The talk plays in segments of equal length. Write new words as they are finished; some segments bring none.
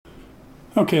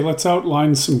Okay, let's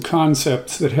outline some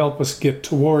concepts that help us get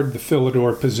toward the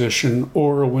Philidor position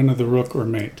or a win of the rook or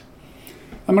mate.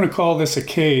 I'm going to call this a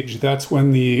cage. That's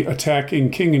when the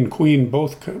attacking king and queen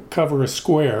both cover a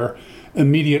square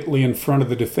immediately in front of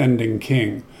the defending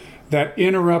king. That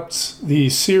interrupts the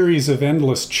series of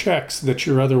endless checks that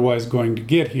you're otherwise going to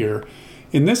get here.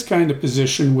 In this kind of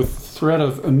position, with the threat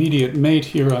of immediate mate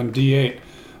here on d8,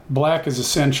 black is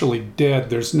essentially dead.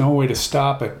 There's no way to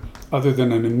stop it other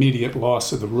than an immediate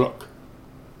loss of the rook.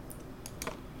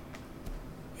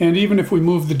 And even if we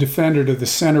move the defender to the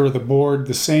center of the board,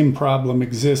 the same problem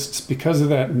exists. Because of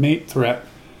that mate threat,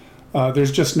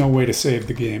 there's just no way to save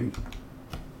the game.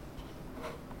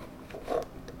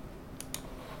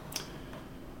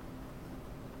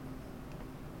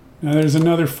 Now there's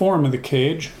another form of the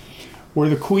cage where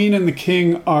the queen and the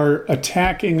king are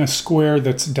attacking a square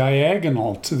that's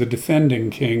diagonal to the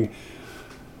defending king.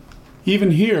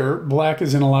 Even here, black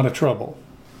is in a lot of trouble.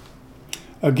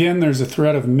 Again, there's a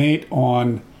threat of mate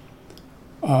on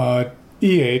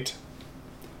e8.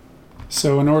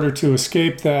 So in order to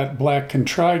escape that, black can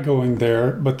try going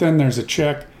there, but then there's a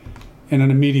check and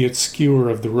an immediate skewer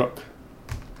of the rook.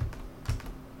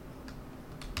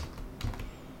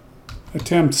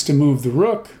 Attempts to move the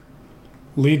rook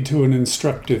lead to an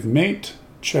instructive mate.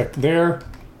 Check there,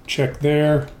 check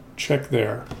there, check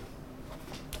there.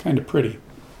 Kind of pretty.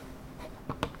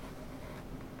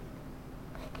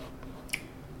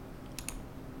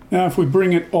 Now, if we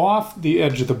bring it off the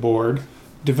edge of the board,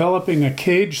 developing a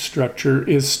cage structure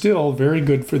is still very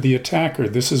good for the attacker.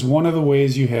 This is one of the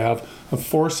ways you have of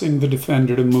forcing the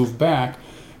defender to move back,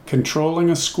 controlling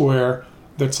a square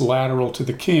that's lateral to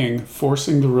the king,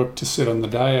 forcing the rook to sit on the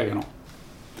diagonal.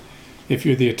 If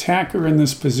you're the attacker in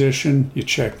this position, you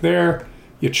check there,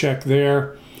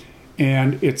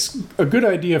 and it's a good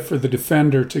idea for the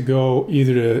defender to go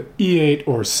either to e8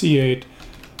 or c8.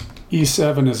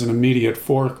 e7 is an immediate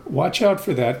fork. Watch out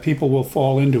for that. People will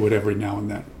fall into it every now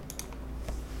and then.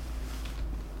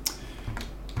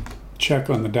 Check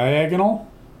on the diagonal.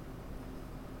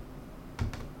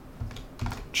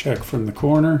 Check from the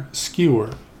corner.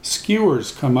 Skewer.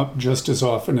 Skewers come up just as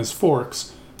often as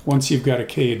forks once you've got a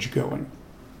cage going.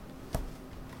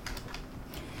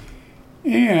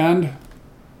 And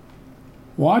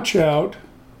watch out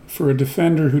for a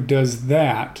defender who does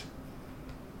that,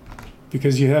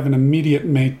 because you have an immediate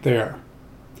mate there.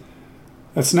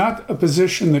 That's not a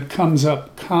position that comes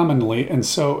up commonly, and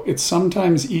so it's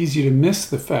sometimes easy to miss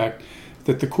the fact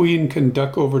that the queen can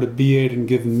duck over to b8 and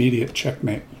give immediate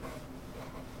checkmate.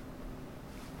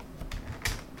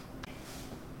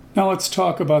 Now let's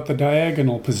talk about the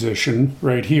diagonal position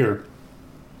right here.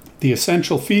 The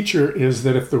essential feature is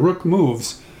that if the rook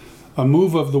moves, a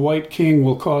move of the white king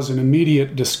will cause an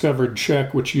immediate discovered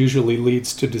check, which usually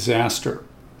leads to disaster.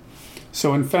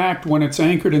 So in fact, when it's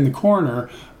anchored in the corner,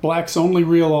 black's only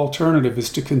real alternative is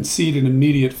to concede an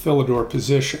immediate Philidor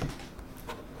position.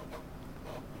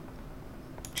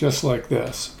 Just like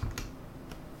this.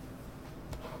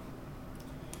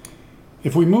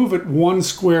 If we move it one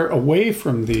square away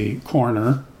from the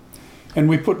corner, and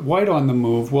we put white on the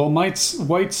move, well,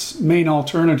 white's main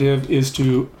alternative is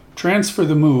to transfer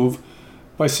the move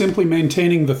by simply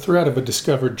maintaining the threat of a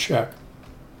discovered check.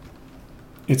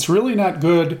 It's really not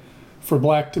good for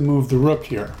black to move the rook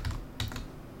here,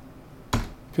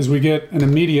 because we get an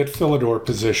immediate Philidor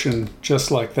position just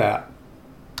like that.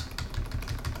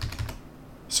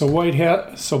 So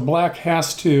black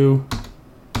has to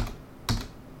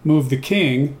move the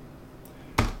king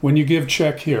when you give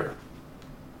check here.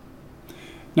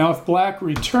 Now if black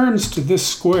returns to this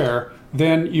square,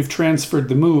 then you've transferred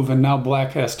the move and now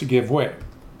black has to give way.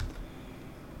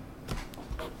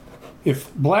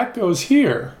 If black goes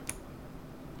here,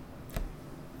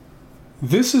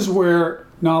 this is where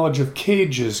knowledge of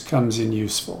cages comes in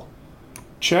useful.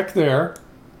 Check there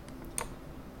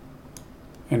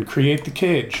and create the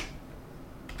cage.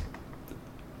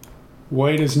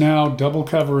 White is now double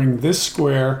covering this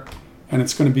square, and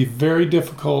it's going to be very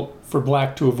difficult for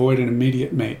black to avoid an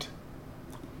immediate mate.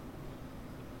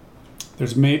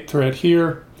 There's mate threat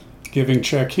here, giving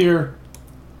check here.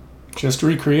 Just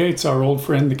recreates our old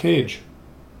friend the cage.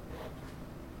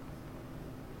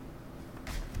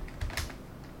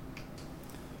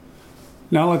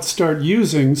 Now let's start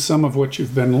using some of what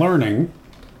you've been learning.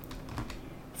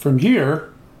 From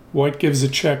here, white gives a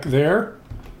check there,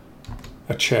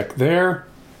 a check there.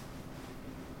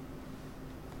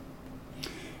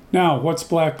 Now, what's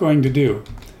black going to do?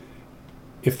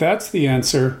 If that's the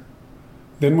answer,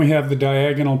 then we have the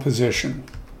diagonal position.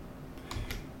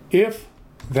 If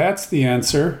that's the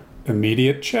answer,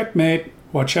 immediate checkmate.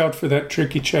 Watch out for that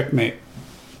tricky checkmate.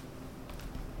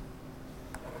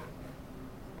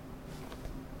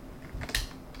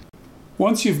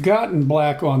 Once you've gotten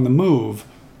black on the move,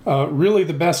 really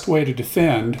the best way to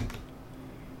defend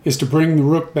is to bring the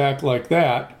rook back like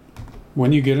that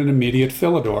when you get an immediate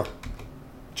Philidor,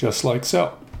 just like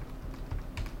so.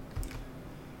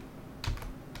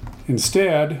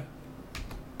 Instead,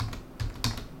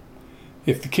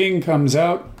 if the king comes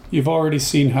out, you've already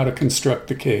seen how to construct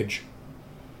the cage.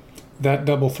 That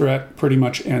double threat pretty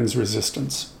much ends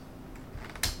resistance.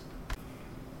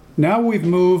 Now we've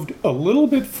moved a little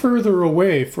bit further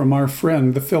away from our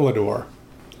friend the Philidor.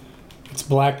 It's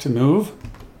black to move,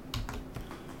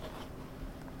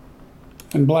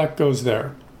 and black goes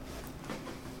there.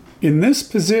 In this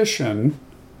position,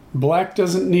 black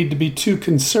doesn't need to be too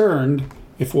concerned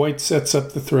if white sets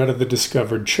up the threat of the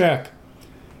discovered check,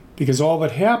 because all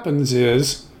that happens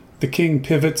is the king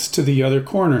pivots to the other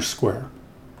corner square.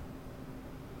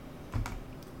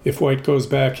 If white goes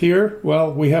back here,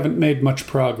 well, we haven't made much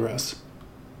progress.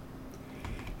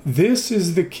 This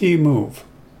is the key move.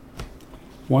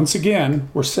 Once again,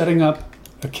 we're setting up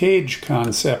a cage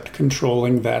concept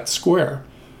controlling that square.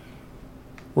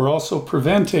 We're also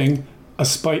preventing a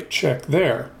spite check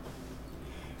there.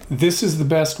 This is the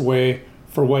best way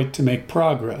for white to make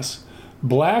progress.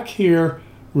 Black here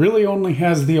really only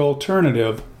has the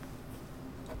alternative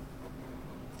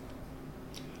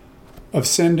of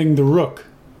sending the rook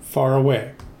far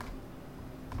away.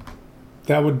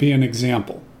 That would be an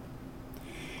example.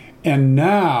 And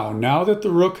now that the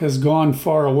rook has gone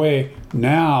far away,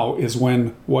 now is when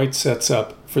white sets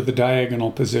up for the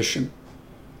diagonal position.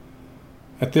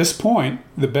 At this point,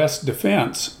 the best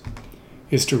defense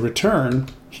is to return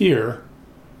here,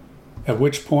 at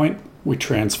which point we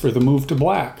transfer the move to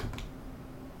black.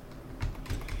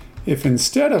 If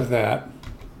instead of that,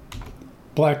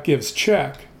 black gives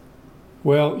check,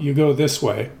 well, you go this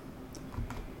way.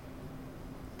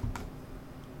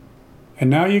 And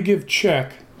now you give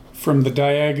check from the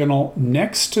diagonal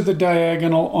next to the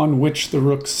diagonal on which the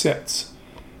rook sits,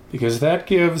 because that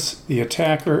gives the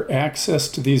attacker access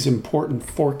to these important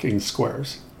forking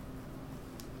squares.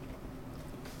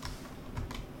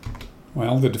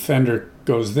 Well, the defender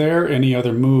goes there. Any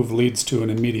other move leads to an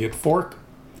immediate fork.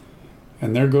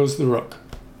 And there goes the rook.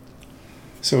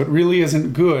 So it really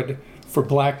isn't good for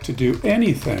black to do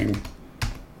anything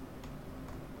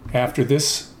after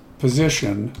this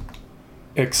position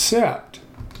except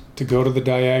to go to the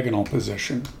diagonal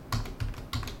position.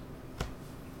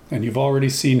 And you've already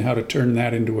seen how to turn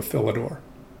that into a Philidor.